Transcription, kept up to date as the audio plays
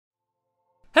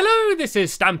Hello, this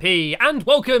is Stampy, and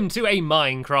welcome to a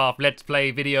Minecraft Let's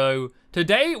Play video.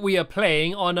 Today we are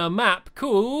playing on a map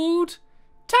called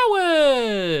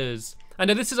Towers. And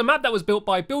this is a map that was built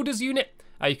by Builders Unit.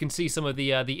 You can see some of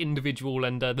the individual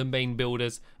and the main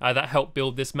builders that helped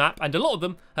build this map, and a lot of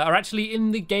them are actually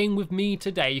in the game with me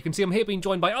today. You can see I'm here being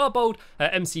joined by Arbold,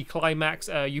 MC Climax,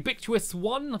 Ubiquitous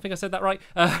 1, I think I said that right,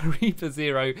 Reaper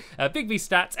 0, Big V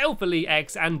Stats, Alpha Lee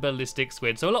X, and Ballistic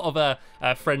Squid. So a lot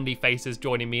of friendly faces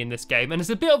joining me in this game, and it's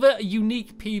a bit of a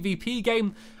unique PvP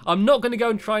game. I'm not going to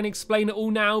go and try and explain it all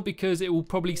now because it will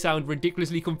probably sound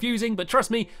ridiculously confusing, but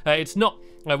trust me, it's not.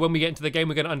 When we get into the game,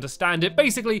 we're going to understand it.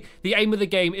 Basically, the aim of the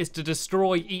game is to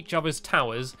destroy each other's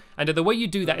towers, and the way you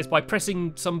do that is by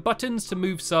pressing some buttons to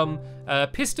move some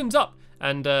pistons up.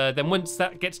 And then once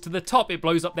that gets to the top, it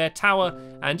blows up their tower.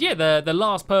 And yeah, the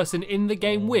last person in the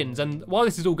game wins. And while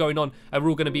this is all going on, we're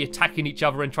all going to be attacking each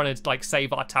other and trying to like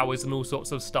save our towers and all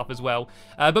sorts of stuff as well.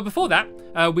 But before that,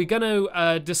 we're going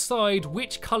to decide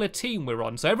which color team we're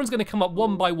on. So everyone's going to come up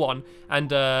one by one and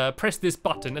press this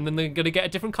button, and then they're going to get a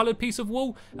different colored piece of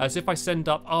wall. So if I send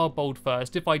up Arbold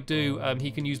first, if I do,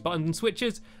 he can use buttons and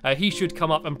switches. He should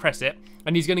come up and press it,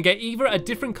 and he's going to get either a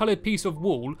different colored piece of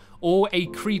wall or a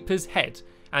creeper's head.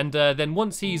 And then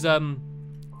once he's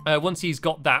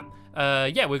got that,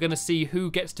 yeah, we're going to see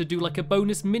who gets to do like a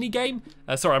bonus mini game.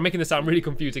 Sorry, I'm making this sound really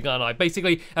confusing, aren't I?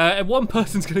 Basically, one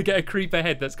person's going to get a creeper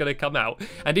head that's going to come out,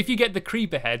 and if you get the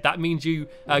creeper head, that means you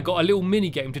got a little mini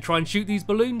game to try and shoot these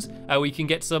balloons. Where you can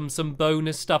get some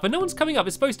bonus stuff, and no one's coming up.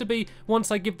 It's supposed to be once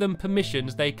I give them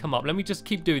permissions, they come up. Let me just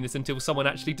keep doing this until someone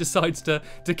actually decides to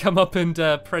come up and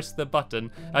press the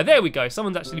button. There we go.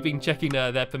 Someone's actually been checking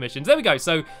their permissions. There we go.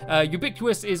 So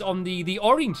Ubiquitous is on the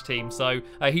orange team. So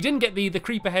he didn't get the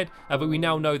creeper head. But we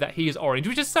now know that he is orange,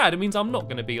 which is sad. It means I'm not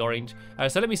going to be orange.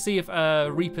 So let me see if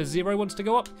Reaper 0 wants to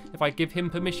go up. If I give him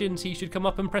permissions, he should come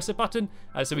up and press a button.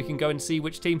 So we can go and see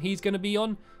which team he's going to be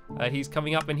on. He's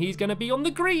coming up and he's going to be on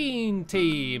the green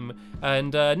team.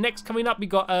 And next coming up, we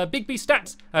got Big B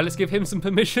Stats. Let's give him some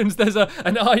permissions. There's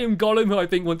an Iron Golem who I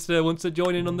think wants to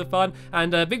join in on the fun.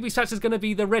 And Big B Stats is going to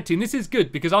be the red team. This is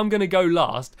good because I'm going to go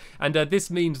last. And this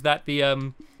means that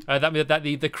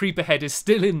the creeper head is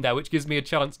still in there, which gives me a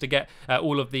chance to get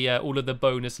all of the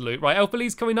bonus loot. Right, Alpha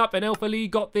Lee's coming up, and Alpha Lee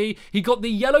got the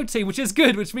yellow team, which is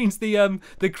good, which means the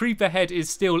creeper head is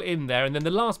still in there. And then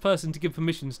the last person to give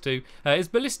permissions to is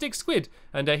Ballistic Squid,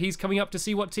 and he's coming up to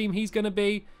see what team he's going to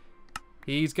be.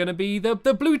 He's going to be the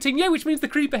blue team, yeah, which means the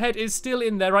creeper head is still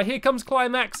in there. Right, here comes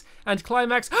Climax, and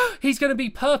Climax, he's going to be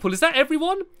purple. Is that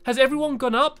everyone? Has everyone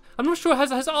gone up? I'm not sure,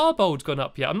 has Arbold gone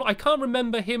up yet? I can't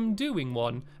remember him doing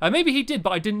one. Maybe he did,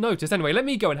 but I didn't notice. Anyway, let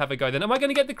me go and have a go then. Am I going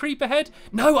to get the creeper head?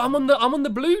 No, I'm on the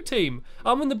blue team.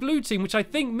 I'm on the blue team, which I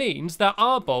think means that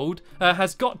Arbold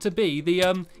has got to be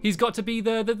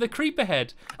the creeper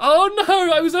head. Oh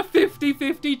no, I was a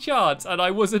 50-50 chance, and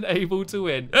I wasn't able to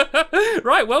win.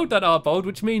 Right, well done, Arbold.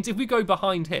 Which means if we go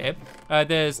behind here,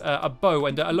 there's a bow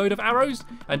and a load of arrows,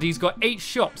 and he's got 8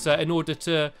 shots in order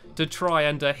to try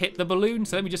and hit the balloon.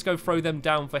 So let me just go throw them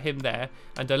down for him there,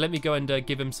 and let me go and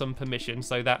give him some permission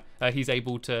so that he's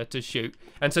able to shoot.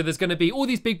 And so there's going to be all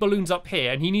these big balloons up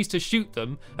here, and he needs to shoot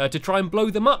them to try and blow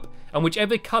them up. And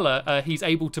whichever color he's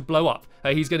able to blow up,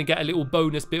 he's going to get a little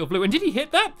bonus bit of blue. And did he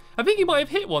hit that? I think he might have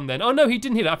hit one then. Oh no, he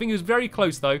didn't hit it. I think he was very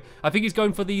close though. I think he's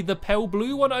going for the pale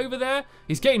blue one over there.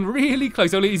 He's getting really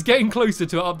close. Only he's getting closer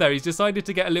to it up there. He's decided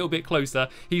to get a little bit closer.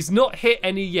 He's not hit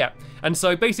any yet. And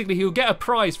so basically he'll get a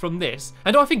prize from this.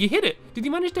 And oh, I think he hit it. Did he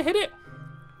manage to hit it?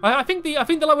 I think the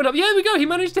light went up. Yeah, there we go. He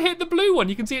managed to hit the blue one.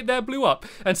 You can see it there blew up.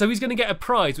 And so he's going to get a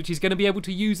prize, which he's going to be able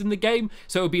to use in the game.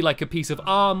 So it'll be like a piece of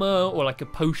armor or like a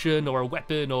potion or a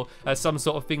weapon or some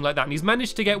sort of thing like that. And he's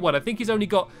managed to get one. I think he's only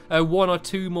got 1 or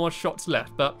 2 more shots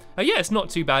left. But yeah, it's not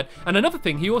too bad. And another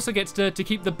thing, he also gets to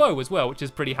keep the bow as well, which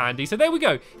is pretty handy. So there we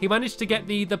go. He managed to get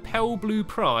the pale blue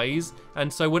prize.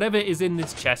 And so whatever is in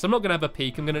this chest, I'm not going to have a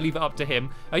peek. I'm going to leave it up to him.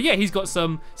 Yeah, he's got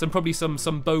probably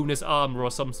some bonus armor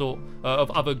or some sort of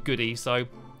other goodie. So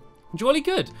jolly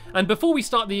good. And before we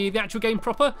start the actual game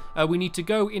proper, we need to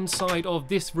go inside of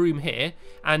this room here,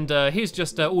 and here's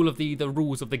just all of the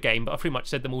rules of the game, but I pretty much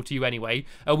said them all to you anyway.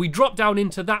 We drop down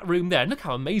into that room there. Look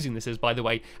how amazing this is, by the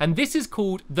way. And this is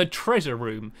called the treasure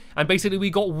room, and basically we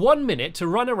got 1 minute to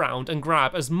run around and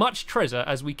grab as much treasure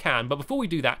as we can. But before we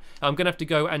do that, I'm gonna have to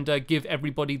go and give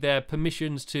everybody their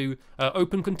permissions to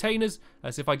open containers.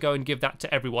 So if I go and give that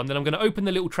to everyone, then I'm gonna open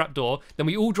the little trap door, then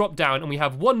we all drop down, and we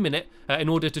have 1 minute in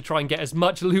order to try and get as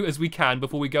much loot as we can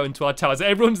before we go into our towers.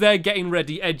 Everyone's there getting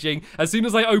ready, edging. As soon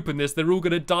as I open this, they're all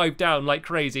going to dive down like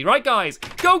crazy. Right, guys?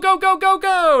 Go, go, go, go,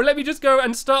 go! Let me just go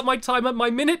and start my timer. My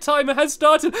minute timer has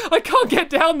started. I can't get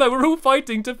down, though. We're all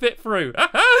fighting to fit through.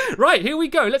 Right, here we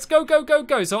go. Let's go, go, go,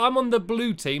 go. So I'm on the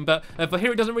blue team, but for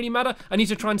here it doesn't really matter. I need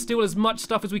to try and steal as much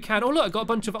stuff as we can. Oh, look, I've got a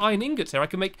bunch of iron ingots here. I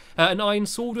can make an iron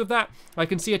sword with that. I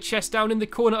can see a chest down in the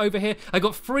corner over here. I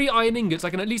got 3 iron ingots. I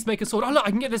can at least make a sword. Oh, look, I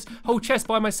can get this whole chest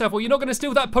by myself. Well, you're not going to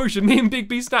steal that potion. Me and Big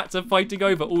B Stats are fighting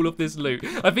over all of this loot.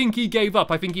 I think he gave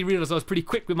up. I think he realized I was pretty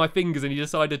quick with my fingers and he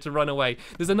decided to run away.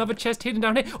 There's another chest hidden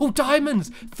down here. Oh,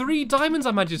 diamonds. 3 diamonds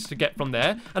I managed to get from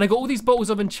there. And I got all these bottles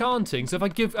of enchanting. So if I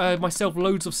give myself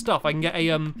loads of stuff, I can get a,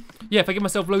 yeah, if I give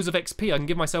myself loads of XP, I can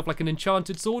give myself like an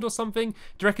enchanted sword or something.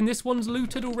 Do you reckon this one's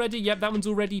looted already? Yep, that one's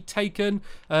already taken.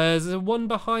 There's one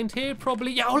behind here,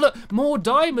 probably. Yeah, oh look, more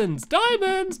diamonds.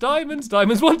 Diamonds, diamonds,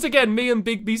 diamonds. Once again, me and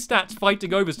Big B Stats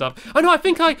fighting over stuff. I know, I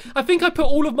think I put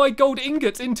all of my gold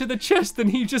ingots into the chest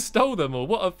and he just stole them all.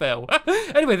 What a fail.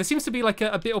 Anyway, there seems to be like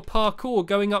a bit of parkour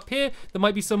going up here. There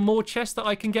might be some more chests that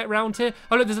I can get round here.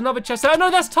 Oh look, there's another chest. Oh no,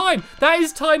 that's time. That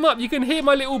is time up. You can hear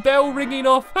my little bell ringing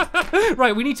off.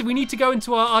 Right, we need to go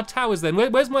into our towers then.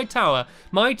 Where's my tower?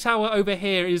 My tower over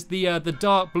here is the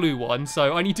dark blue one.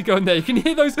 So I need to go in there. You can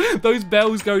hear those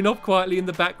bells going off quietly in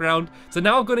the background. So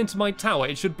now I've gone into my tower.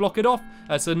 It should block it off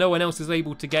so no one else is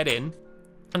able to get in.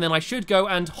 And then I should go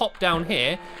and hop down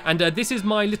here. And this is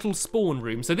my little spawn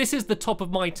room. So this is the top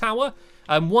of my tower.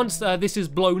 Once this is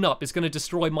blown up, it's going to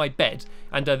destroy my bed,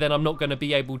 and then I'm not going to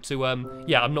be able to,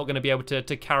 yeah, I'm not going to be able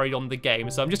to carry on the game.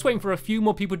 So I'm just waiting for a few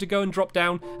more people to go and drop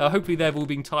down. Hopefully they've all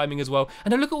been timing as well.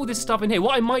 And then look at all this stuff in here.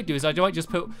 What I might do is I might just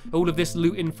put all of this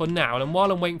loot in for now, and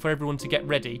while I'm waiting for everyone to get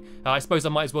ready, I suppose I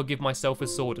might as well give myself a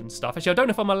sword and stuff. Actually, I don't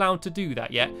know if I'm allowed to do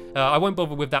that yet. I won't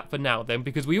bother with that for now then,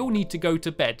 because we all need to go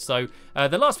to bed. So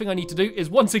the last thing I need to do is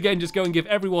once again just go and give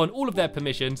everyone all of their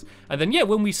permissions, and then yeah,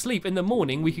 when we sleep in the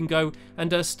morning, we can go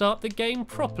and start the game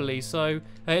properly. So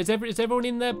is everyone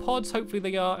in their pods? Hopefully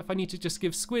they are. If I need to just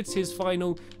give Squids his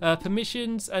final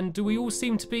permissions, and do we all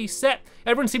seem to be set?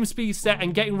 Everyone seems to be set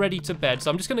and getting ready to bed.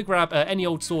 So I'm just going to grab any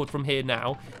old sword from here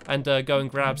now and go and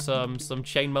grab some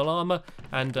chainmail armor,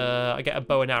 and I get a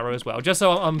bow and arrow as well, just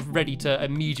so I'm ready to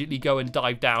immediately go and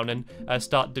dive down and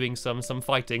start doing some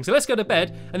fighting. So let's go to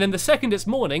bed, and then the second it's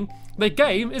morning, the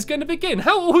game is going to begin.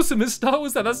 How awesome is Star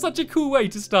Wars that? That's such a cool way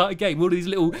to start a game. All these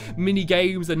little mini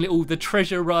games and the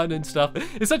treasure run and stuff.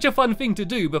 It's such a fun thing to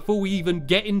do before we even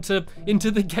get into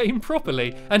the game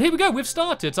properly. And here we go, we've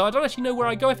started. So I don't actually know where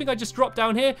I go. I think I just drop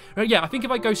down here. Yeah, I think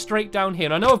if I go straight down here,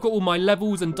 and I know I've got all my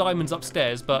levels and diamonds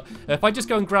upstairs, but if I just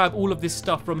go and grab all of this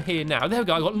stuff from here now, there we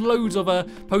go, I got loads of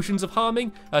potions of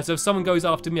harming. So if someone goes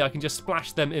after me, I can just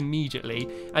splash them immediately.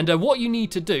 And what you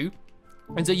need to do,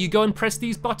 and so you go and press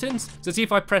these buttons. So see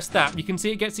if I press that, you can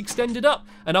see it gets extended up,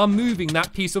 and I'm moving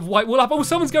that piece of white wall up. Oh,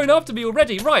 someone's going after me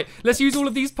already. Right, let's use all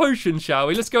of these potions, shall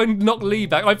we? Let's go and knock Lee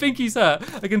back. I think he's hurt.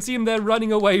 I can see him there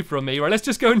running away from me. Right, let's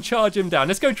just go and charge him down.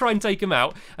 Let's go try and take him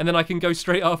out, and then I can go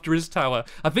straight after his tower.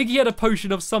 I think he had a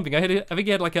potion of something. I think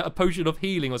he had like a potion of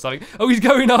healing or something. Oh, he's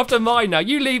going after mine now.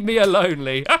 You leave me alone,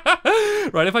 Lee.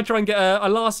 Right, if I try and get a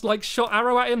last like shot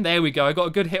arrow at him, there we go. I got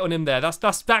a good hit on him there. That's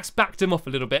backed him off a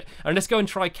little bit. And let's go and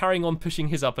try carrying on pushing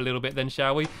his up a little bit then,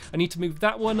 shall we? I need to move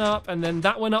that one up and then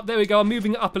that one up. There we go. I'm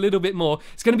moving it up a little bit more.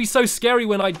 It's going to be so scary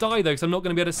when I die though, because I'm not going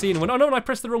to be able to see anyone. Oh no, I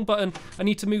pressed the wrong button. I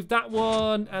need to move that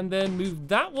one and then move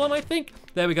that one, I think.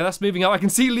 There we go. That's moving up. I can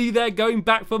see Lee there going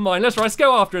back for mine. Let's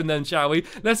go after him then, shall we?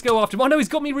 Let's go after him. Oh no, he's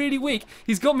got me really weak.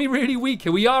 He's got me really weak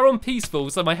here. We are on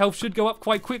peaceful, so my health should go up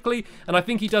quite quickly, and I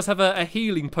think he does have a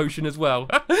healing potion as well.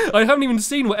 I haven't even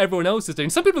seen what everyone else is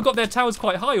doing. Some people have got their towers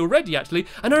quite high already, actually.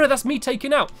 And no, that's me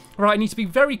taken out. Right, I need to be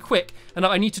very quick, and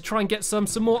I need to try and get some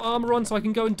more armor on so I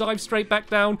can go and dive straight back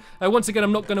down. Once again,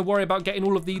 I'm not going to worry about getting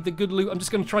all of the good loot. I'm just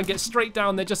going to try and get straight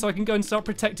down there just so I can go and start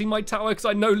protecting my tower, because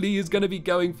I know Lee is going to be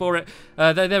going for it.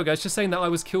 There we go. It's just saying that I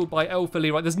was killed by Alpha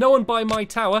Lee. Right, there's no one by my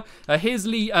tower. Here's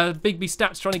Lee, Big B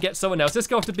Stats trying to get someone else. Let's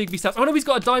go after Big B Stats. Oh no, he's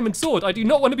got a diamond sword. I do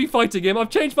not want to be fighting him. I've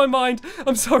changed my mind.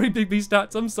 I'm sorry, Big B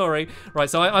Stats. I'm sorry. Right,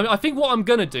 so I think what I'm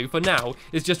going to do for now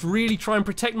is just really try and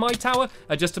protect my tower,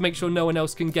 just to make sure no one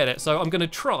else can get it. So I'm going to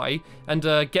try and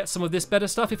get some of this better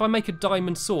stuff. If I make a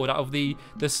diamond sword out of the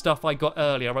stuff I got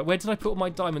earlier. Right, where did I put all my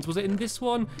diamonds? Was it in this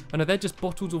one? Oh no, they're just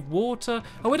bottles of water.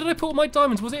 Oh, where did I put all my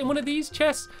diamonds? Was it in one of these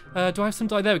chests? Do I have some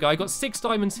diamonds? There we go. I got 6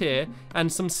 diamonds here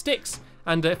and some sticks.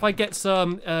 And if I get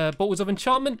some bottles of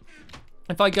enchantment,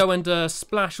 if I go and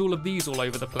splash all of these all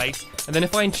over the place, and then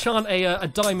if I enchant a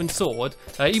diamond sword,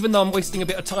 even though I'm wasting a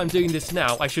bit of time doing this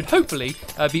now, I should hopefully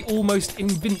be almost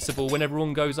invincible when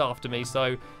everyone goes after me.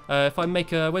 So if I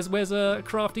make a... Where's a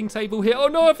crafting table here? Oh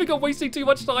no, I think I'm wasting too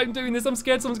much time doing this. I'm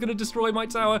scared someone's going to destroy my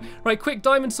tower. Right, quick,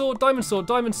 diamond sword, diamond sword,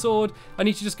 diamond sword. I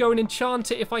need to just go and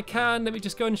enchant it if I can. Let me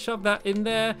just go and shove that in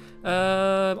there.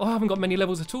 Oh, I haven't got many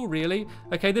levels at all, really.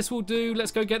 Okay, this will do.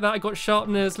 Let's go get that. I got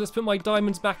sharpeners. Let's put my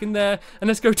diamonds back in there. And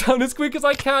let's go down as quick as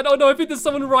I can. Oh no, I think there's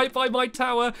someone right by my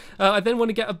tower. I then want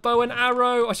to get a bow and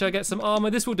arrow. Or should I get some armor?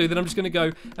 This will do. Then I'm just going to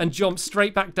go and jump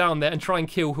straight back down there and try and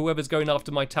kill whoever's going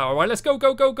after my tower. All right, let's go,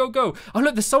 go, go, go, go. Oh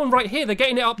look, there's someone right here. They're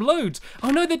getting it up loads. Oh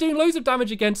no, they're doing loads of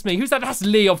damage against me. Who's that? That's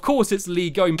Lee. Of course it's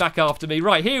Lee going back after me.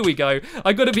 Right, here we go.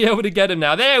 I got to be able to get him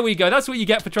now. There we go. That's what you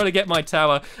get for trying to get my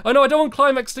tower. Oh no, I don't want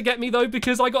Climax to get me though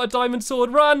because I got a diamond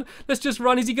sword. Run. Let's just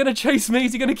run. Is he going to chase me?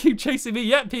 Is he going to keep chasing me?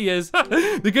 Yep, he is.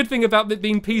 The good thing about it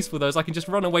being peaceful though is I can just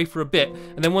run away for a bit,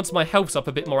 and then once my health's up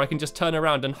a bit more I can just turn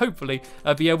around and hopefully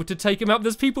be able to take him out.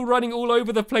 There's people running all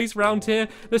over the place around here.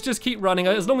 Let's just keep running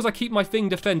as long as I keep my thing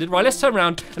defended. Right, let's turn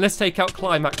around and let's take out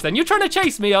Climax then. You're trying to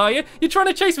chase me, are you? You're trying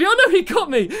to chase me? Oh no, he got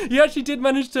me. He actually did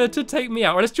manage to take me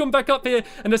out. Right, let's jump back up here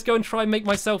and let's go and try and make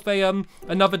myself a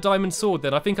another diamond sword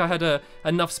then. I think I had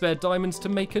enough spare diamonds to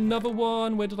make another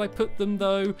one. Where did I put them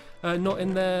though? Not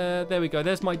in there. There we go.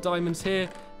 There's my diamonds here.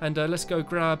 And let's go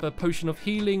grab a potion of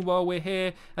healing while we're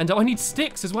here. And I need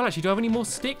sticks as well, actually. Do I have any more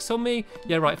sticks on me?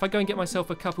 Yeah, right. If I go and get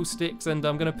myself a couple sticks, and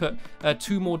I'm going to put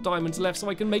 2 more diamonds left so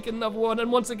I can make another one.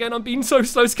 And once again, I'm being so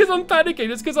slow. It's because I'm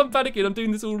panicking. It's because I'm panicking. I'm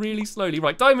doing this all really slowly.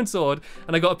 Right, diamond sword.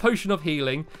 And I got a potion of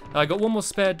healing. I got 1 more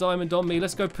spare diamond on me.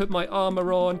 Let's go put my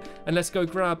armor on. And let's go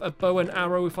grab a bow and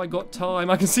arrow if I got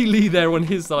time. I can see Lee there on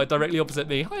his side, directly opposite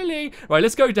me. Hi, Lee. Right,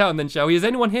 let's go down then, shall we? Is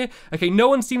anyone here? Okay, no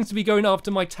one seems to be going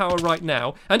after my tower right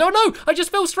now. And oh no, I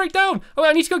just fell straight down. Oh,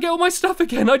 I need to go get all my stuff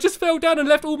again. I just fell down and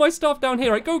left all my stuff down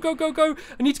here. Right, go, go, go, go.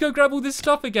 I need to go grab all this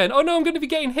stuff again. Oh no, I'm going to be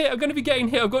getting hit. I'm going to be getting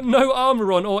hit. I've got no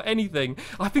armor on or anything.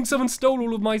 I think someone stole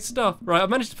all of my stuff. Right, I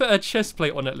managed to put a chest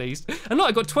plate on at least. And look,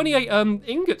 I got 28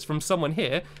 ingots from someone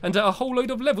here and a whole load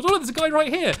of levels. Oh, look, there's a guy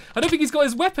right here. I don't think he's got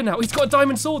his weapon out. He's got a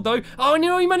diamond sword though. Oh, and you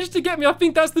know, he managed to get me. I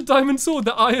think that's the diamond sword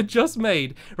that I had just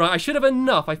made. Right, I should have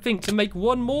enough, I think, to make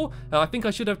 1 more. I think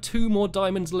I should have 2 more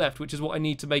diamonds left, which is what I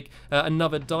need to make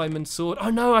another diamond sword.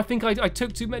 Oh no, I think I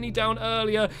took too many down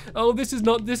earlier. Oh, this is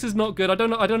not good. I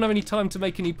don't have any time to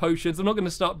make any potions. I'm not going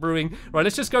to start brewing. Right,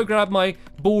 let's just go grab my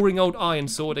boring old iron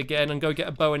sword again and go get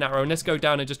a bow and arrow, and let's go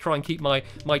down and just try and keep my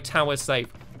tower safe.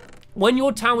 When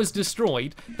your tower's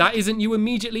destroyed, that isn't you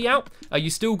immediately out. You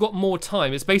still got more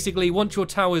time. It's basically once your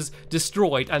tower's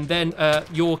destroyed and then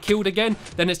you're killed again,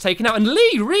 then it's taken out. And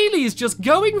Lee really is just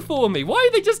going for me. Why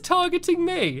are they just targeting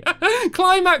me?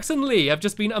 Climax and Lee have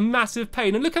just been a massive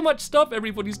pain. And look how much stuff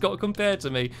everybody's got compared to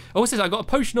me. Oh, what's this? I got a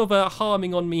potion of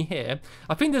harming on me here.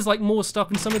 I think there's like more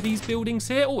stuff in some of these buildings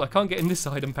here. Oh, I can't get in this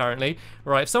side apparently.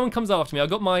 Right, if someone comes after me, I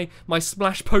got my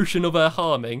splash potion of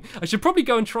harming. I should probably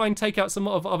go and try and take out some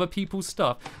of other people's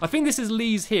stuff. I think this is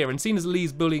Lee's here, and seeing as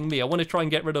Lee's bullying me, I want to try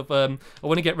and get rid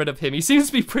of him. He seems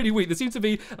to be pretty weak. There seems to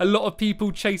be a lot of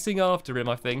people chasing after him,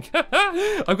 I think.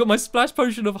 I've got my splash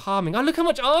potion of harming. Oh, look how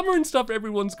much armor and stuff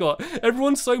everyone's got.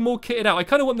 Everyone's so more kitted out. I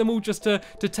kind of want them all just to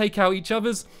take out each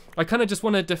other's. I kind of just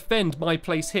want to defend my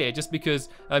place here, just because,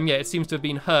 yeah, it seems to have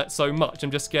been hurt so much.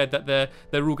 I'm just scared that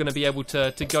they're all going to be able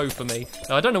to go for me.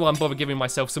 I don't know why I'm bothered giving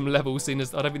myself some levels, seeing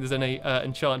as I don't think there's any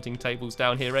enchanting tables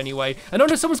down here anyway. And oh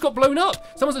no, someone's got blown up.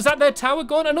 Is that their tower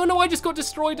gone? And oh no, I just got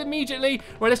destroyed immediately.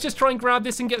 Right, let's just try and grab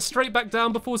this and get straight back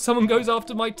down before someone goes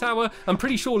after my tower. I'm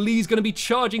pretty sure Lee's going to be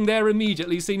charging there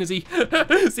immediately, seeing as he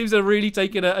seems to have really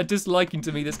taken a disliking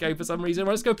to me this game for some reason.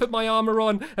 Right, let's go put my armor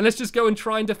on and let's just go and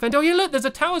try and defend. Oh yeah, look, there's a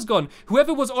tower's gone.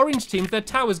 Whoever was orange team, their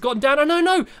tower's gone down. Oh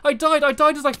no, I died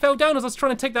as I fell down as I was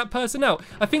trying to take that person out.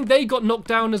 I think they got knocked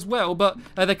down as well, but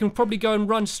they can probably go and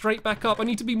run straight back up. I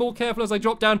need to be more careful as I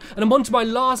drop down, and I'm onto my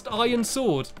last iron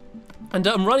sword. And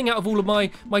I'm running out of all of my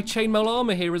chainmail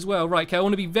armor here as well. Right, okay, I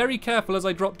want to be very careful as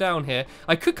I drop down here.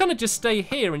 I could kind of just stay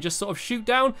here and just sort of shoot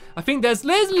down. I think there's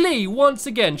Lee once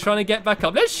again trying to get back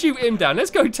up. Let's shoot him down.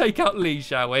 Let's go take out Lee,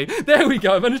 shall we? There we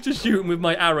go. I managed to shoot him with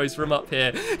my arrows from up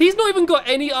here. He's not even got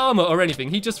any armor or anything.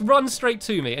 He just runs straight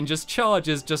to me and just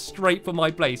charges just straight for my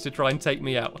place to try and take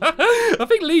me out. I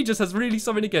think Lee just has really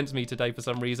something against me today for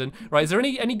some reason. Right, is there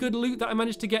any good loot that I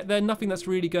managed to get there? Nothing that's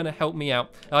really going to help me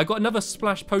out. I got another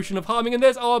splash potion of harm. farming, and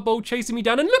there's Arbol chasing me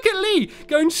down. And look at Lee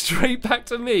going straight back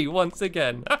to me once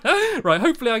again. Right,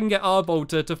 hopefully I can get Arbol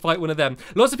to fight one of them.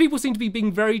 Lots of people seem to be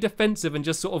being very defensive and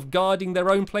just sort of guarding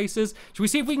their own places. Should we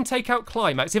see if we can take out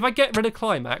Climax? If I get rid of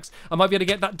Climax, I might be able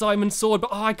to get that diamond sword,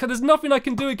 but there's nothing I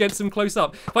can do against him close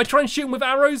up. If I try and shoot him with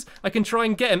arrows, I can try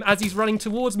and get him as he's running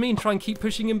towards me and try and keep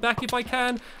pushing him back if I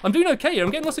can. I'm doing okay here.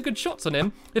 I'm getting lots of good shots on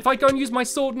him. If I go and use my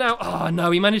sword now,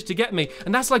 no, he managed to get me.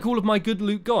 And that's like all of my good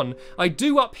loot gone. I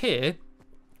do up here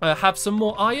have some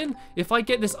more iron. If I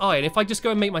get this iron, if I just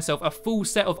go and make myself a full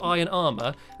set of iron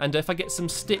armor, and if I get some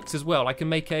sticks as well, I can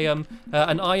make a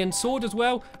an iron sword as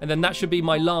well, and then that should be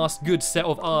my last good set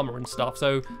of armor and stuff.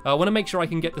 So I want to make sure I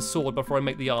can get the sword before I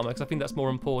make the armor, because I think that's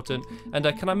more important. And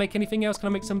can I make anything else? Can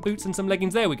I make some boots and some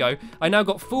leggings? There we go. I now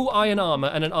got full iron armor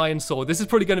and an iron sword. This is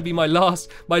probably going to be my last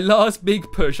big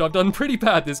push. I've done pretty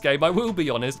bad this game, I will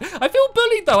be honest. I feel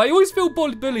bullied though. I always feel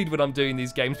bullied when I'm doing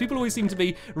these games. People always seem to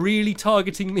be really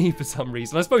targeting me for some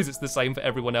reason. I suppose it's the same for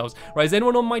everyone else. Right, is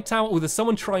anyone on my tower? Oh, there's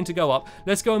someone trying to go up.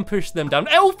 Let's go and push them down.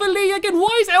 Alpha Lee again.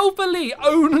 Why is Alpha Lee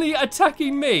only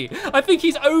attacking me? I think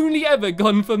he's only ever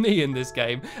gone for me in this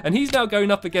game. And he's now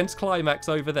going up against Climax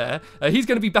over there. He's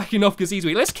going to be backing off because he's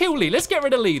weak. Let's kill Lee. Let's get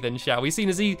rid of Lee then, shall we? Seeing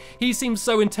as he seems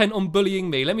so intent on bullying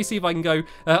me. Let me see if I can go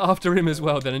after him as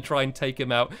well then and try and take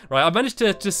him out. Right, I managed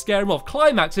to scare him off.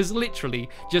 Climax is literally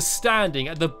just standing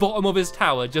at the bottom of his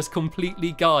tower, just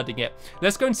completely guarding it.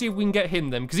 Let's go and see if we can get him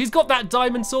then, because he's got that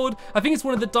diamond sword. I think it's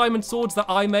one of the diamond swords that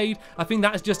I made. I think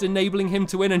that is just enabling him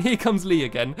to win, and here comes Lee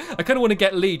again. I kind of want to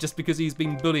get Lee just because he's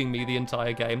been bullying me the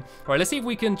entire game. All right, let's see if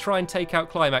we can try and take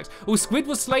out Climax. Oh, Squid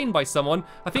was slain by someone.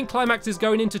 I think Climax is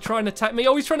going in to try and attack me.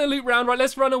 Oh, he's trying to loot round. Right,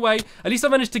 let's run away. At least I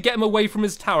managed to get him away from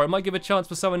his tower. It might give a chance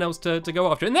for someone else to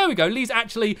go after it. And there we go. Lee's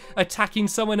actually attacking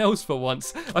someone else for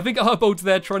once. I think Arbold's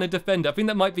there trying to defend it. I think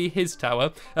that might be his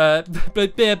tower.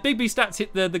 But yeah, Big B Stats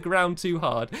hit the ground too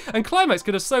hard. And Climax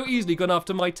could have so easily gone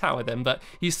after my tower then, but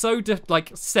he's so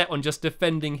set on just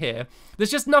defending here.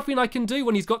 There's just nothing I can do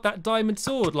when he's got that diamond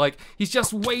sword. Like, he's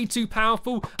just way too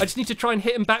powerful. I just need to try and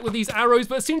hit him back with these arrows,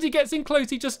 but as soon as he gets in close,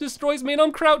 he just destroys me, and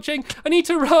I'm crouching. I need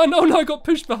to run. Oh no, I got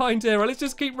pushed behind here. Right, let's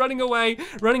just keep running away.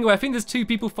 I think there's two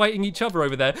people fighting each other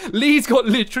over there. Lee's got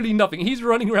literally nothing. He's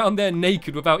running around there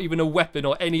naked without even a weapon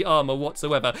or any armor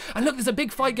whatsoever. And look, there's a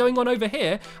big fight going on over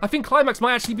here. I think Climax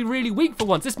might actually be really weak for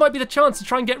once. This might be the chance to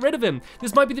try and get rid of him.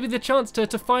 This might be the chance to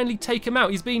finally take him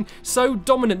out. He's been so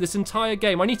dominant this entire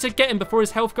game. I need to get him before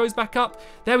his health goes back up.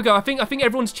 There we go. I think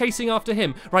everyone's chasing after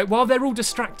him. Right, while they're all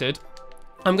distracted,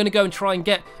 I'm going to go and try and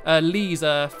get Lee's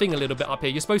thing a little bit up here.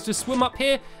 You're supposed to swim up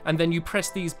here, and then you press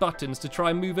these buttons to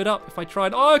try and move it up. If I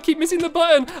tried... Oh, I keep missing the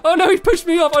button. Oh, no, he pushed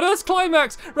me off. Oh, no, that's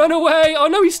Climax. Run away. Oh,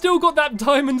 no, he's still got that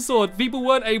diamond sword. People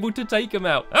weren't able to take him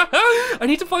out. I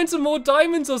need to find some more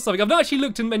diamonds or something. I've not actually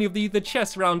looked in many of the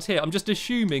chests around here. I'm just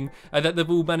assuming that they've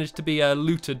all managed to be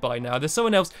looted by now. There's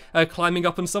someone else climbing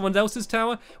up on someone else's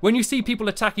tower. When you see people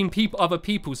attacking other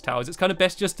people's towers, it's kind of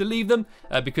best just to leave them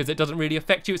because it doesn't really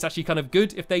affect you. It's actually kind of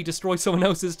good if they destroy someone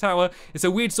else's tower. It's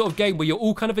a weird sort of game where you're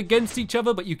all kind of against each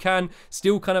other, but you can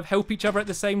still kind of help each other at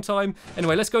the same time.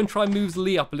 Anyway, let's go and try and move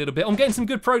Lee up a little bit. I'm getting some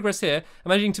good progress here. I'm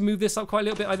managing to move this up quite a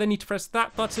little bit. I then need to press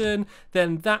that button,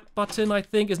 then that button, I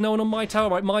think. Is no one on my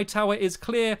tower? Right, my tower is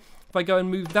clear. If I go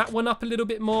and move that one up a little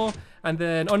bit more, and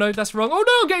then, oh no, that's wrong. Oh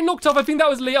no, I'm getting knocked off. I think that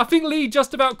was Lee. I think Lee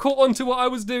just about caught onto what I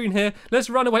was doing here. Let's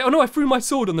run away. Oh no, I threw my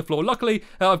sword on the floor. Luckily,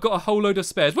 I've got a whole load of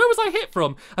spares. Where was I hit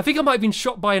from? I think I might have been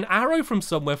shot by an arrow from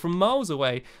somewhere, from miles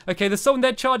away. Okay, there's someone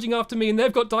there charging after me, and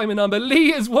they've got diamond armor.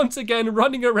 Lee is once again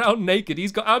running around naked.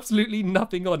 He's got absolutely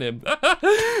nothing on him.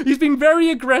 He's been very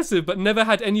aggressive, but never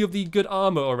had any of the good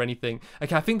armor or anything.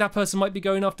 Okay, I think that person might be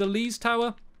going after Lee's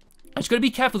tower. I'm just going to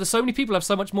be careful. There's so many people have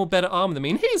so much more better armor than me.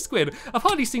 And here's Squid. I've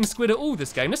hardly seen Squid at all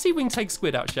this game. Let's see if we can take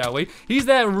Squid out, shall we? He's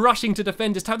there rushing to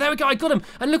defend his tower. There we go. I got him.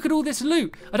 And look at all this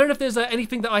loot. I don't know if there's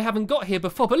anything that I haven't got here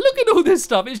before, but look at all this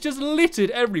stuff. It's just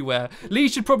littered everywhere. Lee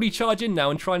should probably charge in now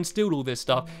and try and steal all this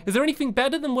stuff. Is there anything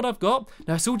better than what I've got?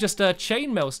 No, it's all just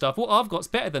chainmail stuff. What I've got's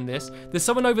better than this. There's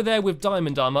someone over there with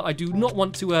diamond armor. I do not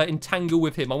want to entangle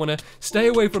with him. I want to stay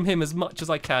away from him as much as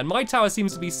I can. My tower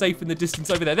seems to be safe in the distance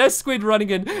over there. There's Squid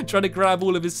running in, trying to grab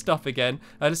all of his stuff again.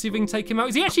 Let's see if we can take him out.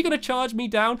 Is he actually going to charge me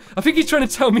down? I think he's trying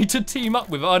to tell me to team up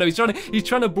with him. Oh no, he's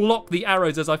trying to block the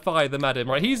arrows as I fire them at him.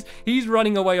 Right, he's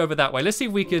running away over that way. Let's see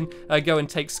if we can go and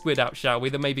take Squid out, shall we?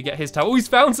 Then maybe get his tower. Oh, he's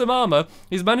found some armor.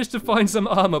 He's managed to find some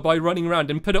armor by running around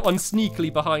and put it on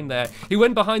sneakily behind there. He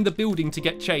went behind the building to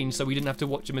get changed, so we didn't have to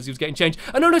watch him as he was getting changed.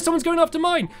 Oh no, someone's going after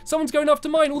mine. Someone's going after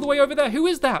mine all the way over there. Who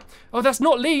is that? Oh, that's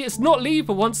not Lee. It's not Lee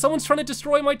for once. Someone's trying to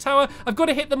destroy my tower. I've got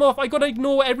to hit them off. I've got to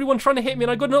ignore everyone one trying to hit me,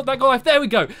 and I got to knock that guy off. There we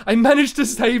go. I managed to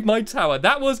save my tower.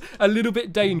 That was a little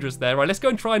bit dangerous there. Right, let's go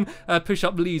and try and push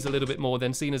up Lee's a little bit more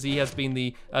then, seeing as he has been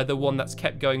the one that's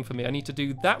kept going for me. I need to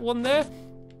do that one there.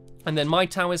 And then my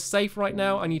tower's safe right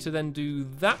now. I need to then do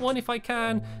that one if I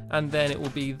can. And then it will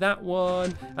be that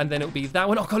one. And then it will be that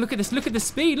one. Oh, God, look at this. Look at the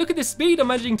speed. Look at the speed. I'm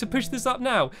managing to push this up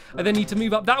now. I then need to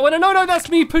move up that one. And no, that's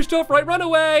me pushed off. Right, run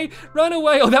away. Run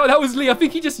away. Oh, that was Lee. I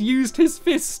think he just used his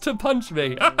fists to punch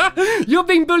me. You've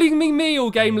been bullying me all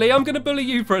game, Lee. I'm going to bully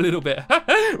you for a little bit.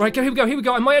 Right, here we go. Here we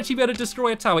go. I might actually be able to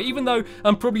destroy a tower, even though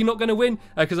I'm probably not going to win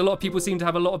because a lot of people seem to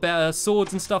have a lot of better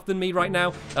swords and stuff than me right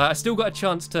now. I still got a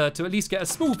chance to at least get a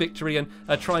small victory and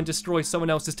try and destroy someone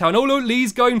else's tower. And oh, look,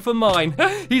 Lee's going for mine.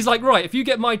 He's like, right, if you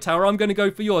get my tower, I'm going to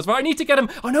go for yours. Right, I need to get him.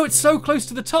 Oh, no, it's so close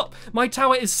to the top. My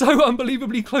tower is so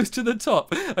unbelievably close to the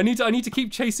top. I need to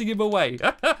keep chasing him away.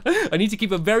 I need to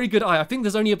keep a very good eye. I think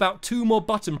there's only about 2 more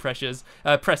button presses,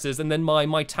 and then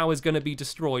my tower's going to be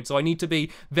destroyed. So I need to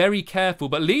be very careful.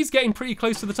 But Lee's getting pretty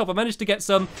close to the top. I managed to get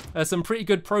some pretty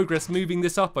good progress moving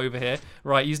this up over here.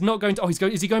 Right, he's not going to... Oh,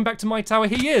 is he going back to my tower?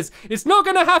 He is. It's not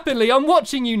going to happen, Lee. I'm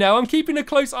watching you now. I'm keeping a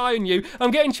close eye on you. I'm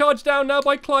getting charged down now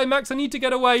by Climax. I need to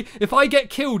get away. If I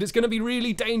get killed, it's going to be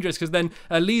really dangerous because then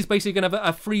Lee's basically going to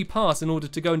have a free pass in order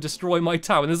to go and destroy my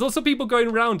tower. And there's also people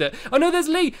going around it. Oh, no, there's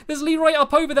Lee. There's Lee right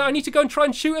up over there. I need to go and try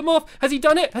and shoot him off. Has he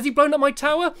done it? Has he blown up my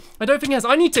tower? I don't think he has.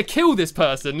 I need to kill this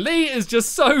person. Lee is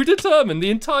just so determined the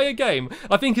entire game.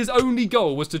 I think his only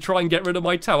goal was to try and get rid of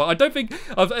my tower. I don't think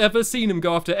I've ever seen him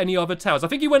go after any other towers. I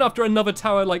think he went after another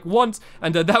tower like once,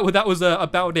 and that was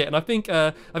about it. And I think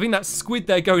that Squid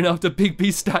there going after Big B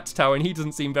Stats tower, and he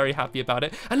doesn't seem very happy about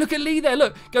it. And look at Lee there,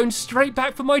 look, going straight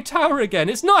back for my tower again.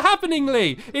 It's not happening,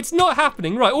 Lee. It's not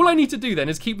happening. Right, all I need to do then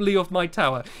is keep Lee off my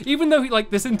tower. Even though,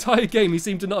 like, this entire game, he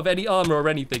seemed to not have any armor or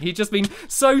anything. He's just been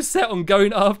so set on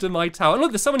going after my tower. And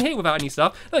look, there's someone here without any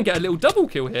stuff. I don't get a little double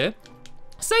kill here.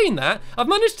 Saying that, I've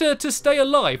managed to stay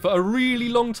alive for a really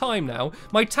long time now.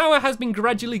 My tower has been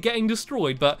gradually getting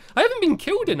destroyed, but I haven't been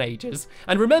killed in ages.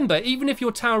 And remember, even if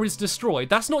your tower is destroyed,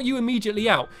 that's not you immediately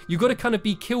out. You've got to kind of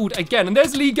be killed again. And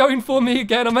there's Lee going for me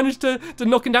again. I managed to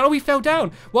knock him down. Oh, he fell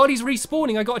down. While he's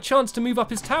respawning, I got a chance to move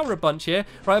up his tower a bunch here.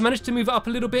 Right, I managed to move it up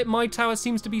a little bit. My tower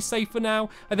seems to be safe for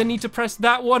now. I then need to press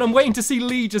that one. I'm waiting to see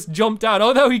Lee just jump down.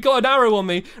 Oh, no, he got an arrow on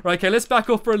me. Right, okay, let's back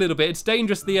off for a little bit. It's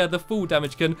dangerous. The full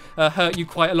damage can hurt you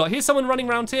quite a lot. Here's someone running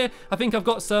around here. I think I've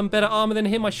got some better armor than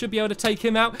him. I should be able to take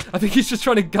him out. I think he's just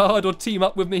trying to guard or team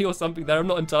up with me or something there. I'm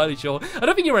not entirely sure. I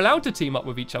don't think you're allowed to team up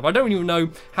with each other. I don't even know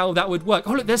how that would work.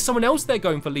 Oh, look, there's someone else there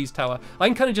going for Lee's tower. I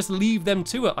can kind of just leave them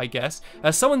to it, I guess.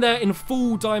 Someone there in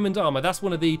full diamond armor. That's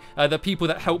one of the people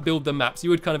that help build the maps.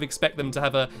 You would kind of expect them to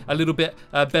have a little bit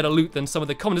better loot than some of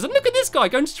the commoners. And look at this guy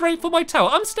going straight for my tower.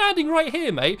 I'm standing right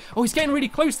here, mate. Oh, he's getting really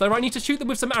close though. Right, I need to shoot them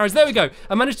with some arrows. There we go.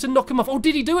 I managed to knock him off. Oh,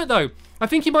 did he do it though? I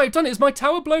think he might have done it. Is my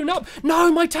tower blown up?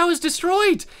 No, my tower's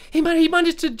destroyed. He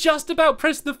managed to just about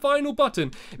press the final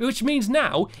button, which means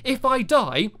now, if I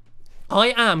die,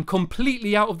 I am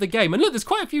completely out of the game. And look, there's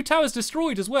quite a few towers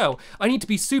destroyed as well. I need to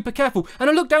be super careful. And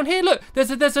I look down here, look,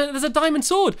 there's a diamond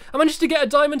sword. I managed to get a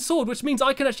diamond sword, which means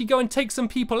I can actually go and take some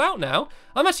people out now.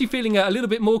 I'm actually feeling a little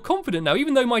bit more confident now,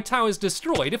 even though my tower's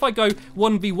destroyed. If I go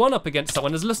 1v1 up against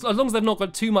someone, as long as they've not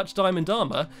got too much diamond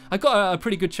armor, I've got a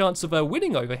pretty good chance of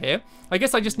winning over here. I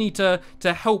guess I just need to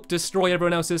help destroy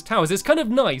everyone else's towers. It's kind of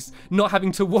nice not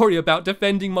having to worry about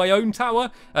defending my own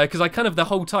tower, because I kind of the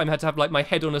whole time had to have like my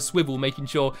head on a swivel, making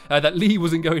sure that Lee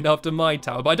wasn't going after my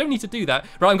tower. But I don't need to do that.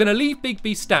 Right, I'm going to leave Big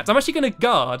B Stats. I'm actually going to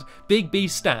guard Big B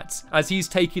Stats as he's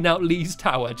taking out Lee's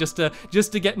tower, just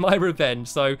to get my revenge.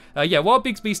 So yeah, while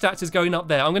Big B Stats is going up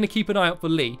there, I'm going to keep an eye out for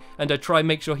Lee and try and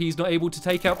make sure he's not able to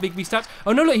take out Big B Stats.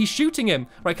 Oh no, look, he's shooting him.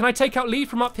 Right, can I take out Lee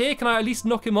from up here? Can I at least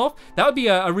knock him off? That would be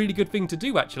a really good thing to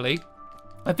do, actually.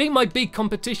 I think my big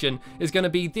competition is going to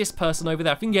be this person over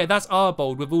there. I think, yeah, that's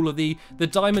Arbold with all of the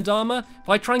diamond armor. If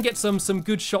I try and get some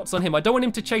good shots on him. I don't want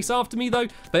him to chase after me, though.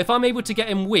 But if I'm able to get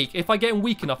him weak, if I get him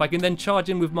weak enough, I can then charge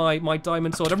in with my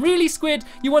diamond sword. And really, Squid,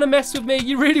 you want to mess with me?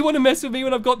 You really want to mess with me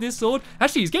when I've got this sword?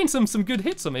 Actually, he's getting some good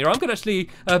hits on me. Right, I'm going to actually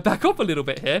back up a little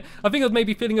bit here. I think I was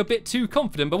maybe feeling a bit too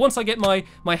confident. But once I get my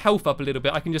health up a little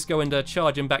bit, I can just go and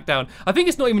charge him back down. I think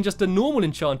it's not even just a normal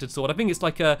enchanted sword. I think it's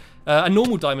like a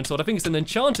normal diamond sword. I think it's an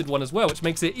enchanted one as well, which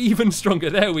makes it even stronger.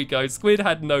 There we go. Squid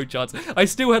had no chance. I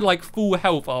still had like full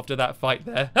health after that fight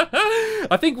there.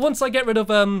 I think once I get rid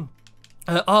of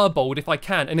Arbold if I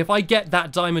can, and if I get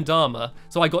that diamond armor,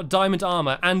 so I got diamond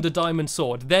armor and a diamond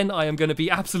sword, then I am going to be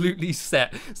absolutely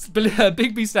set.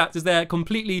 Big B Stats is there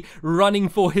completely running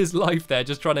for his life there,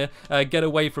 just trying to get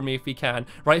away from me if he can.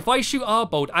 Right, if I shoot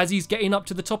Arbold as he's getting up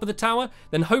to the top of the tower,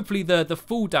 then hopefully the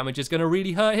full damage is going to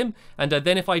really hurt him, and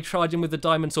then if I charge him with the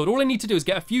diamond sword, all I need to do is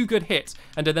get a few good hits,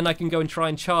 and then I can go and try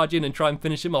and charge in and try and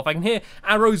finish him off. I can hear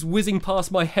arrows whizzing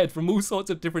past my head from all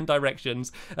sorts of different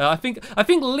directions. I think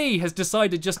Lee has decided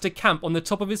just to camp on the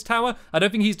top of his tower. I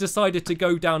don't think he's decided to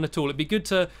go down at all. It'd be good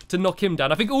to knock him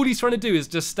down. I think all he's trying to do is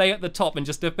just stay at the top and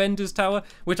just defend his tower,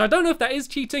 which I don't know if that is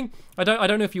cheating. I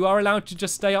don't know if you are allowed to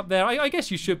just stay up there. I guess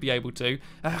you should be able to.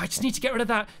 I just need to get rid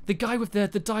of the guy with the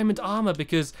diamond armor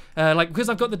because because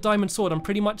I've got the diamond sword, I'm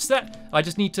pretty much set. I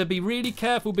just need to be really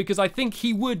careful because I think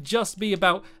he would just be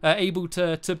about able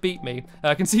to beat me.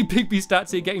 I can see Big B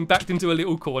Stats here getting backed into a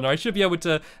little corner. I should be able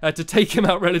to take him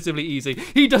out relatively easy.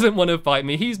 He doesn't want to fight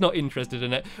me. He's not interested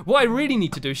in it. What I really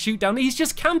need to do is shoot down. He's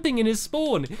just camping in his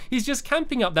spawn. He's just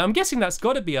camping up there. I'm guessing that's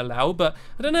got to be allowed, but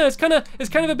I don't know. It's kind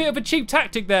of a bit of a cheap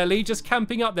tactic there, Lee, just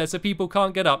camping up there so people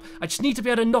can't get up. I just need to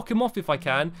be able to knock him off if I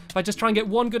can. If I just try and get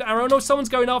one good arrow. No, someone's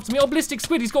going after me. Oh, Ballistic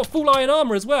Squid. He's got full iron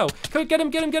armor as well. Go get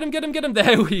him, get him, get him, get him, get him.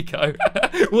 There we go.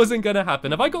 Wasn't going to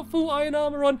happen. Have I got full iron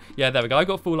armor on? Yeah, there we go. I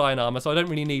got full iron armor, so I don't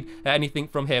really need anything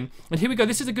from him. And here we go.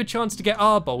 This is a good chance to get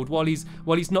Arbold while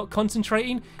he's not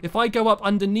concentrating. If I go up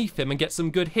underneath him and get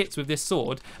some good hits with this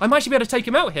sword, I might actually be able to take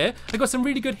him out here. I got some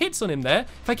really good hits on him there.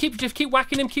 If I just keep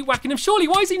whacking him, surely,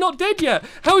 why is he not dead yet?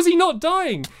 How is he not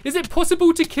dying? Is it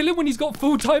possible to kill him when he's got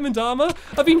full diamond armor?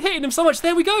 I've been hitting him so much.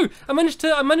 There we go. I managed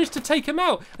to take him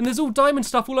out, and there's all diamond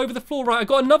stuff all over the floor. Right, I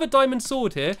got another diamond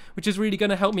sword here, which is really going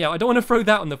to help me out. I don't want to throw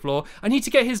that on the floor. I need to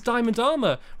get his diamond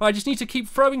armor. Right, I just need to keep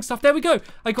throwing stuff. There we go.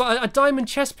 I got a diamond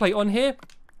chest plate on here.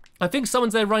 I think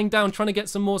someone's there running down trying to get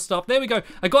some more stuff. There we go.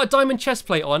 I got a diamond chest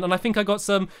plate on, and I think I got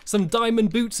some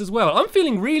diamond boots as well. I'm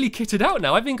feeling really kitted out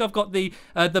now. I think I've got the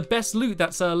best loot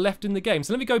that's left in the game.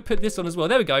 So let me go put this on as well.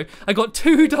 There we go. I got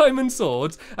 2 diamond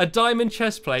swords, a diamond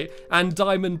chest plate, and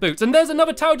diamond boots. And there's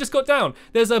another tower just got down.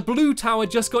 There's a blue tower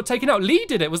just got taken out. Lee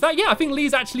did it. Was that? Yeah, I think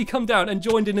Lee's actually come down and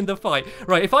joined in the fight.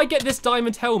 Right, if I get this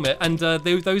diamond helmet and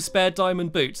those spare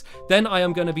diamond boots, then I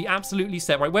am going to be absolutely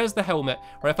set. Right, where's the helmet?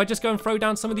 Right, if I just go and throw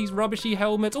down some of these rubbishy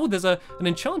helmets. Oh, there's an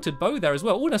enchanted bow there as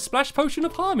well. Oh, and a splash potion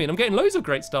of harming. I'm getting loads of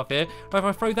great stuff here. Right, if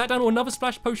I throw that down, or another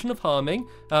splash potion of harming,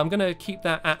 I'm going to keep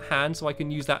that at hand so I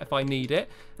can use that if I need it.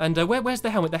 And where's the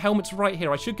helmet? The helmet's right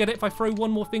here. I should get it if I throw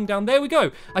one more thing down. There we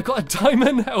go. I got a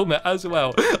diamond helmet as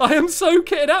well. I am so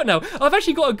kitted out now. I've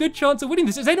actually got a good chance of winning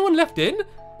this. Is anyone left in?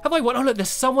 Have I won? Oh, look, there's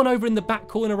someone over in the back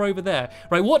corner over there.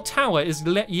 Right, what tower is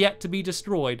yet to be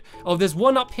destroyed? Oh, there's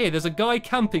one up here. There's a guy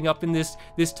camping up in this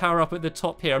tower up at the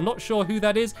top here. I'm not sure who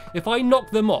that is. If I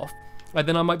knock them off,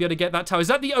 then I might be able to get that tower. Is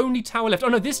that the only tower left? Oh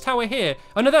no, this tower here.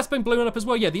 Oh no, that's been blown up as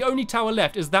well. Yeah, the only tower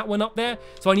left is that one up there.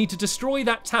 So I need to destroy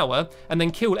that tower and then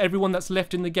kill everyone that's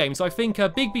left in the game. So I think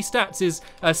Big B Stats is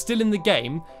still in the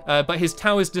game, but his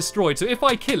tower's destroyed. So if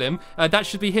I kill him, that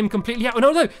should be him completely out.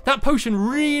 Oh no, that potion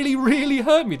really, really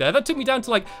hurt me there. That took me down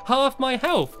to like half my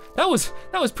health. That was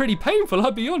pretty painful,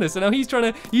 I'll be honest. And now he's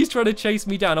trying to chase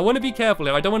me down. I want to be careful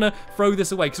here. I don't want to throw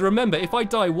this away, because remember, if I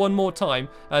die one more time,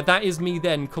 that is me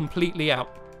then completely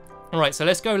out. All right, so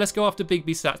let's go after Big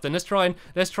B Stats then. Let's try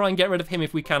and get rid of him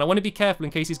if we can. I want to be careful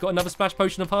in case he's got another splash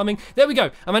potion of harming. There we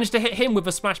go. I managed to hit him with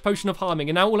a splash potion of harming,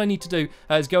 and now all I need to do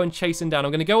is go and chase him down.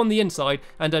 I'm going to go on the inside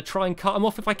and try and cut him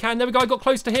off if I can. There we go. I got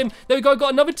close to him. There we go. I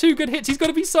got another 2 good hits. He's going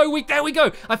to be so weak. There we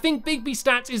go. I think Big B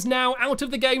Stats is now out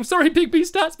of the game. Sorry, Big B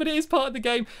Stats, but it is part of the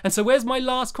game. And so where's my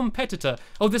last competitor?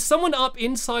 Oh, there's someone up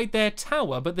inside their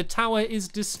tower, but the tower is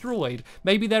destroyed.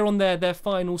 Maybe they're on their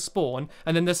final spawn.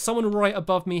 And then there's someone right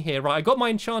above me here. Right, I got my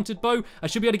enchanted bow. I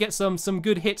should be able to get some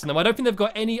good hits on them. I don't think they've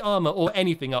got any armor or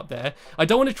anything up there. I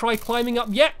don't want to try climbing up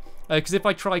yet, because if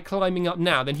I try climbing up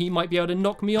now, then he might be able to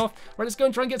knock me off. Right, let's go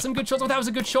and try and get some good shots. Oh, that was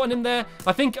a good shot on him there.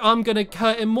 I think I'm going to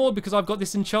hurt him more because I've got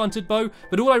this enchanted bow,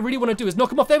 but all I really want to do is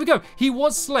knock him off. There we go. He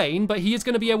was slain, but he is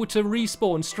going to be able to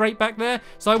respawn straight back there.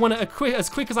 So I want to, as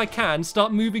quick as I can,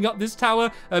 start moving up this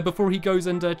tower before he goes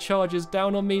and charges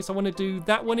down on me. So I want to do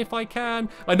that one if I can.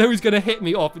 I know he's going to hit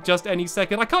me off just any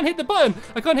second. I can't hit the button.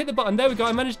 There we go.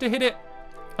 I managed to hit it.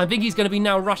 I think he's going to be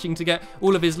now rushing to get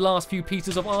all of his last few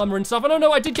pieces of armor and stuff. And oh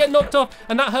no, I did get knocked off,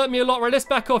 and that hurt me a lot. Right, let's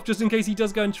back off just in case he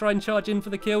does go and try and charge in for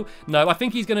the kill. No, I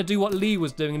think he's going to do what Lee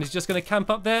was doing and is just going to camp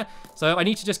up there. So I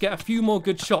need to just get a few more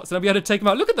good shots and I'll be able to take him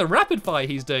out. Look at the rapid fire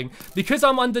he's doing. Because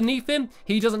I'm underneath him,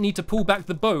 he doesn't need to pull back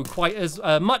the bow quite as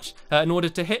much in order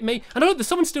to hit me. And oh, there's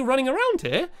someone still running around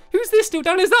here. Who's this still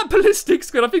down? Is that Ballistic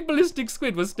Squid? I think Ballistic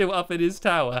Squid was still up in his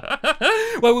tower.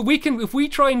 Well, if we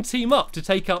try and team up to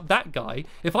take up that guy,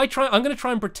 I'm going to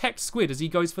try and protect Squid as he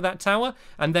goes for that tower,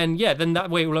 and then yeah, then that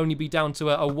way it will only be down to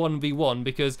a 1v1,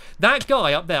 because that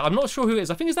guy up there, I'm not sure who it is.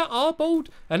 I think, is that Arbold?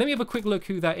 Let me have a quick look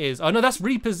who that is. Oh no, that's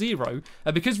Reaper Zero.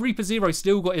 Because Reaper Zero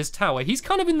still got his tower, he's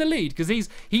kind of in the lead, because he's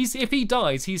if he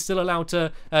dies, he's still allowed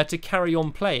to carry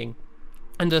on playing.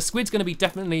 And Squid's going to be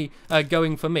definitely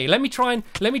going for me. Let me try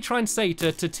and say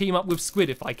to team up with Squid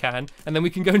if I can, and then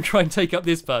we can go and try and take up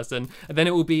this person, and then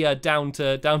it will be down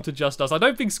to just us. I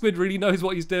don't think Squid really knows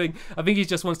what he's doing. I think he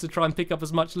just wants to try and pick up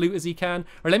as much loot as he can.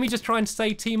 Or let me just try and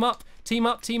say team up, team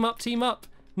up, team up, team up.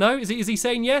 No, is he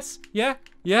saying yes? Yeah.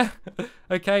 Yeah?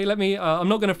 Okay, let me, I'm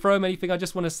not going to throw him anything, I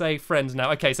just want to say friends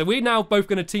now. Okay, so we're now both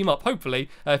going to team up, hopefully,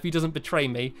 if he doesn't betray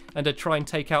me, and try and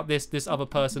take out this other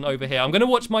person over here. I'm going to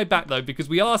watch my back, though, because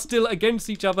we are still against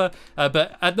each other,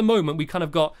 but at the moment, we kind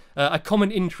of got a common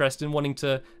interest in wanting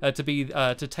to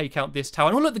take out this tower.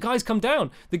 And oh, look, the guy's come down.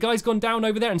 The guy's gone down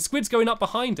over there, and Squid's going up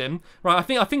behind him. Right,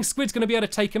 I think Squid's going to be able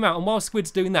to take him out, and while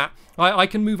Squid's doing that, I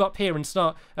can move up here and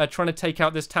start trying to take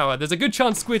out this tower. There's a good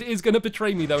chance Squid is going to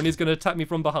betray me, though, and he's going to attack me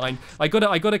from behind.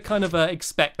 I gotta kind of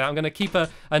expect that. I'm gonna keep an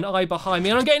eye behind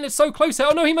me, and I'm getting it so close here.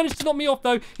 Oh no, he managed to knock me off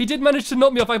though. He did manage to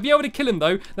knock me off. I'll be able to kill him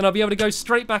though. Then I'll be able to go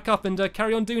straight back up and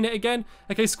carry on doing it again.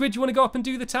 Okay, Squid, you want to go up and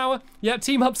do the tower? Yeah,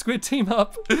 team up, Squid, team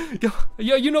up.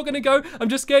 Yeah, you're not gonna go. I'm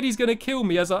just scared he's gonna kill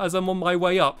me as I'm on my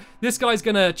way up. This guy's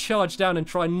gonna charge down and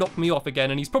try and knock me off again,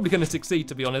 and he's probably gonna succeed,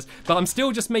 to be honest. But I'm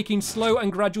still just making slow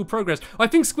and gradual progress. I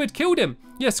think Squid killed him.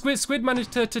 Yeah, Squid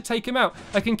managed to take him out.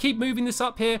 I can keep moving this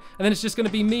up here, and then it's just gonna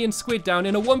be me and Squid down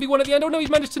in a 1v1 at the end. Oh no, he's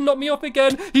managed to knock me off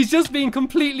again. He's just being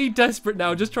completely desperate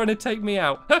now, just trying to take me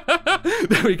out.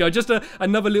 There we go, just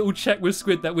another little check with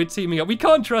Squid that we're teaming up. We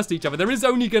can't trust each other. There is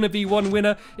only going to be one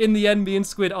winner. In the end, me and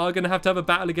Squid are going to have a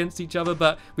battle against each other,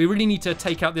 but we really need to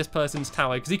take out this person's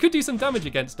tower, because he could do some damage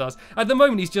against us. At the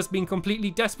moment, he's just being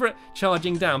completely desperate,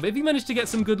 charging down. But if he managed to get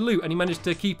some good loot, and he managed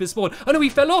to keep his spawn. Oh no, he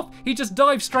fell off. He just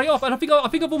dived straight off, and I think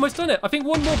I've almost done it. I think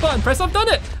one more button press. I've done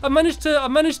it. I managed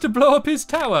to blow up his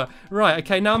tower. Right,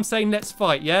 okay, now I'm saying let's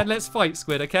fight, yeah? Let's fight,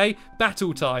 Squid, okay?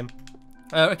 Battle time.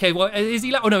 Okay, well, is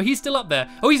he? Oh no, he's still up there.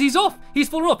 Oh, he's off. He's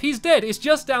fallen off. He's dead. It's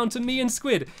just down to me and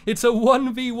Squid. It's a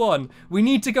 1v1. We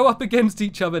need to go up against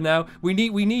each other now. We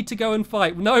need to go and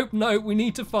fight. No, we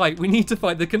need to fight. We need to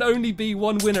fight. There can only be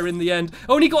one winner in the end.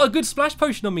 Oh, and he got a good splash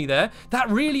potion on me there. That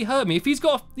really hurt me. If he's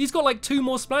got like 2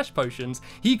 more splash potions,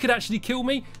 he could actually kill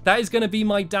me. That is going to be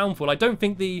my downfall. I don't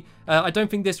think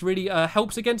this really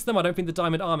helps against them. I don't think the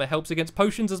diamond armor helps against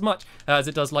potions as much as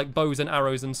it does like bows and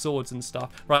arrows and swords and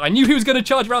stuff. Right, I knew he was going to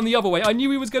charge around the other way. I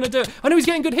knew he was going to do it. I know he's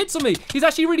getting good hits on me. He's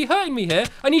actually really hurting me here.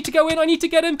 I need to go in. I need to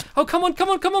get him. Oh, come on.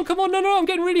 No, I'm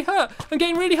getting really hurt. No,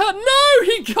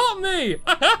 he got me.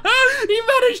 He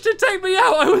managed to take me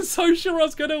out. I was so sure I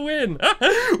was going to win.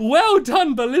 Well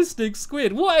done, Ballistic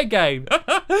Squid. What a game.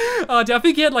 I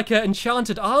think he had like an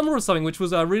enchanted armor or something, which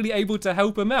was really able to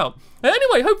help him out.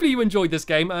 Anyway, hopefully you enjoyed this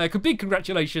game. Big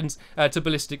congratulations to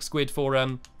Ballistic Squid for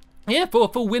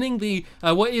for winning the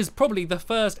what is probably the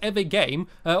first ever game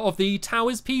of the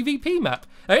Towers PvP map.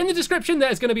 In the description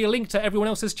there's going to be a link to everyone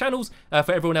else's channels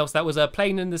for everyone else that was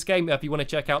playing in this game if you want to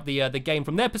check out the game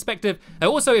from their perspective.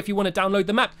 Also, if you want to download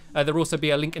the map, there'll also be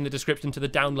a link in the description to the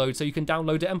download so you can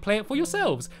download it and play it for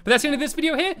yourselves. But that's the end of this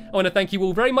video here. I want to thank you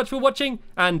all very much for watching,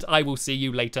 and I will see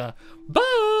you later.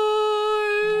 Bye!